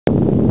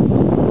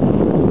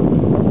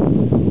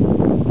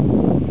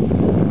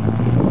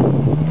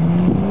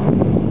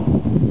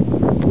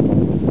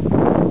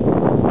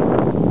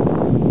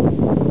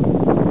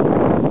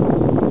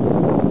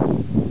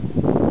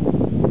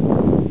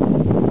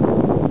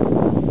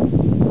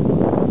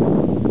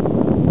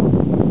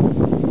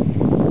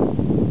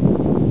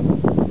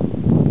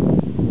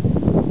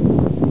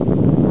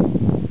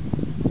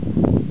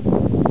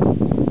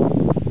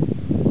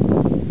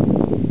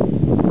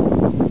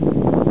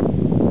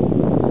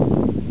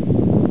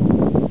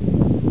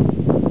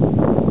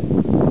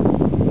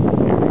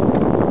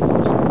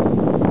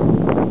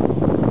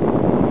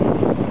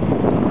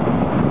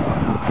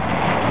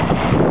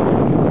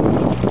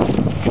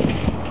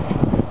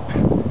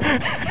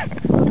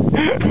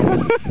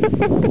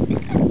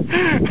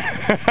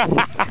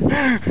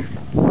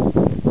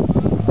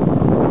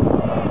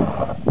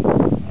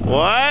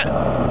What?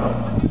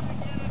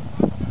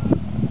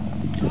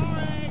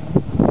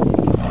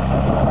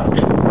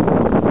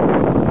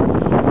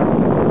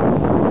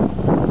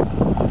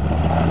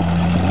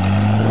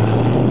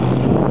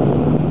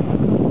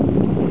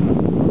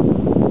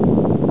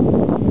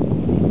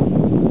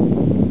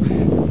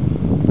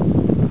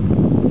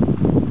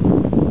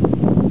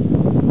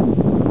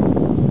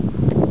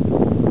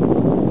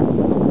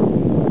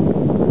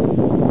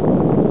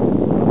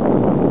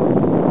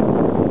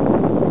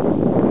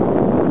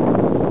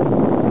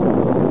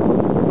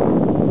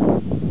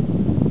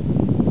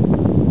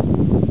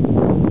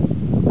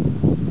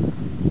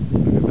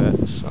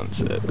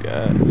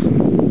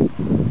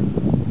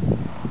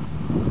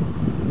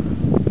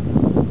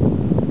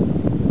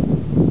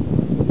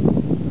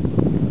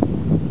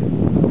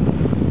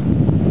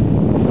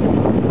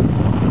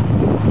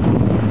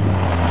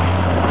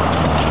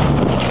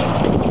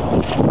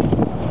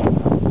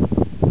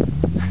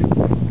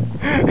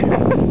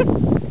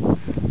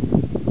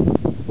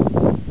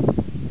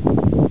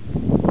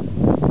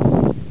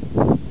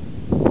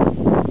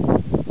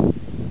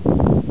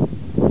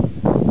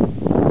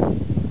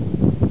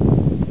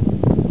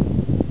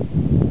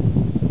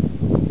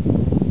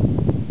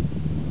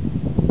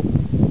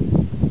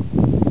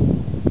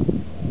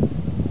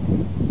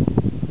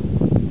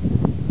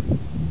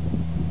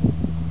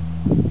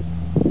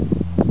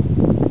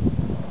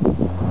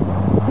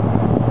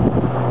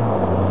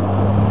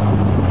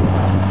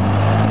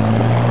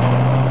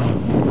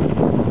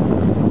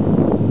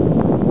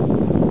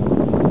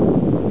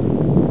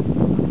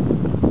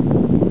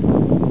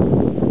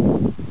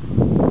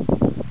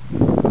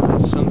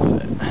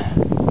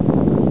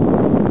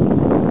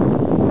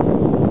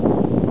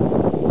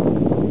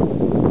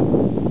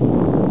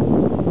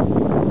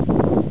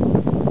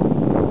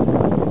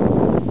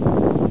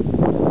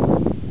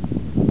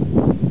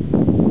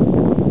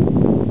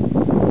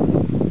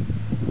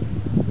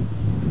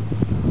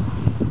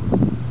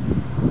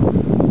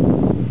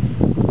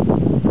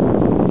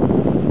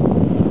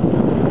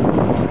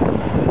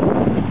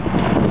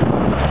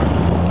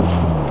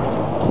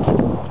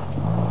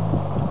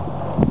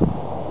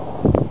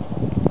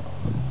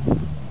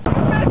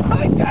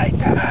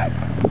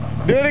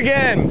 Do it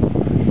again.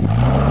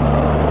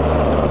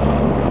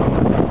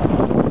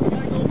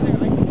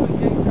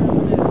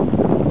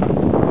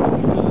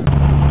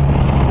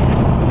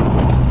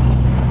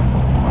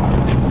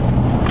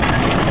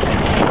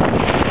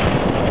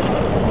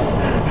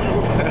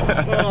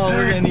 Oh,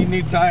 we're gonna need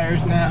new tires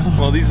now.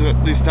 Well, these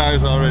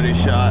tires are already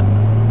shot.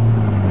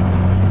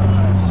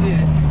 Oh,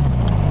 shit.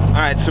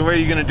 All right, so where are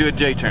you gonna do a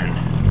J-turn?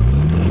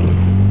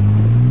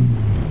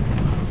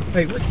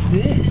 Wait, what's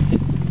this?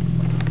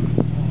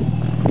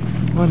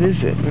 What is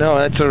it? No,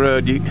 that's a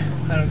road.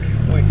 I don't.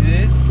 Wait,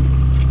 this?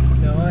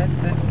 No,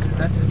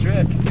 that's a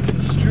strip. It's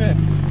a strip.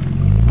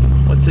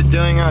 What's it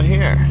doing out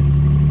here?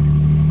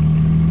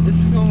 This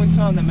is the one we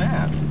saw on the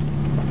map.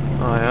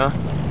 Oh yeah.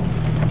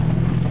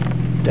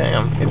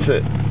 Damn, it's a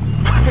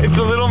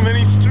little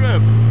mini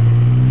strip.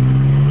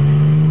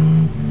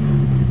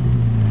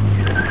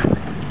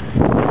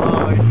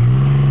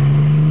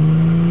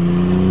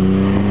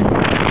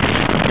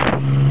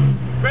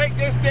 Brake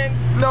distance.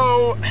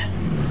 No.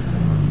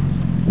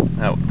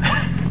 Oh.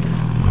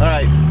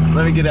 Alright,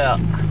 let me get out.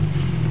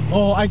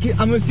 Oh, I'm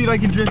gonna see if I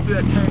can drift through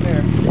that turn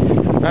there.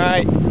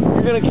 Alright,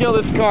 you're gonna kill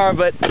this car,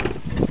 but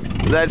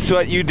that's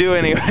what you do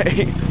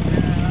anyway.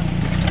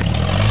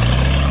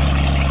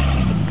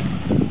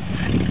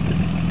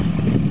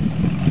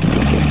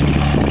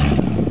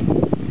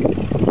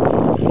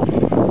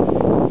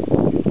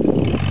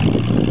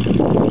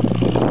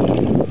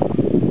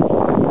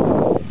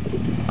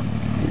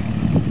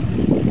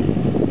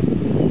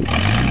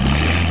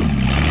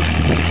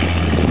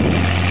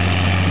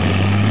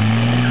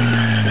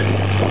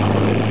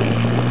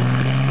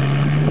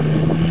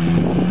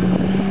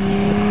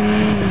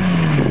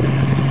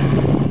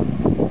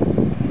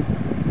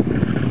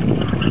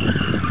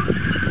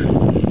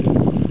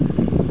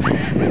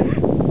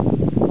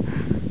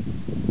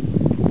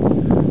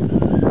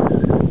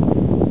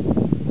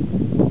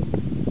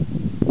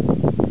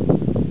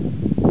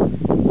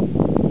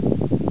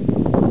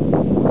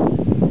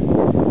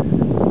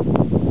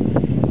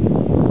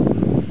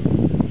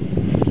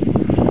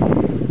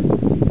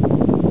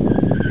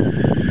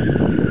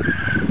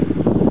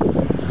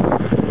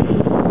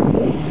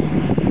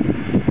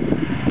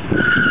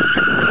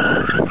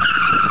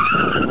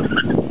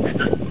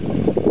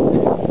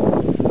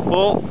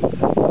 Well,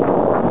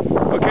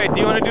 okay, do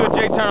you want to do a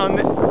J-turn on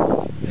this?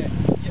 Yeah,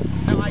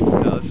 I like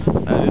those.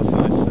 That is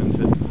nice, isn't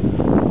it?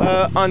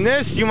 On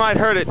this, you might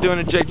hurt it doing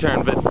a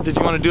J-turn, but did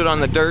you want to do it on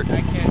the dirt?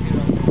 I can't do it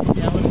on the dirt.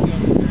 Yeah, I want to do it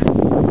on the dirt.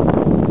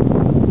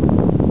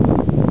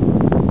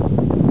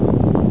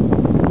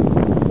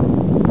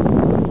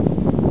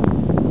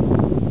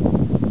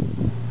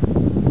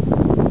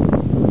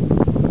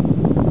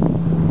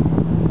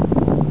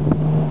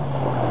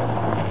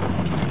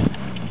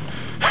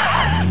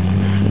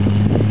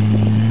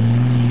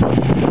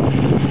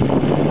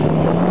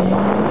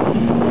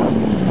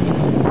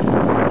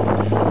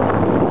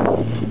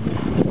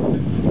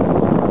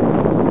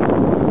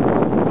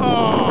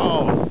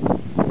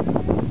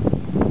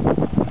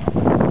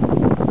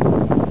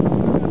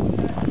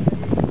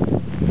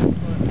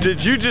 Did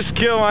you just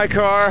kill my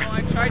car? No,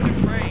 I tried to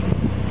brake.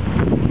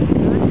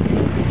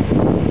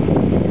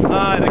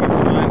 I think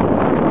it's fine.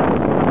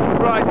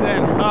 Right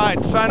then. Alright,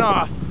 sign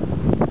off.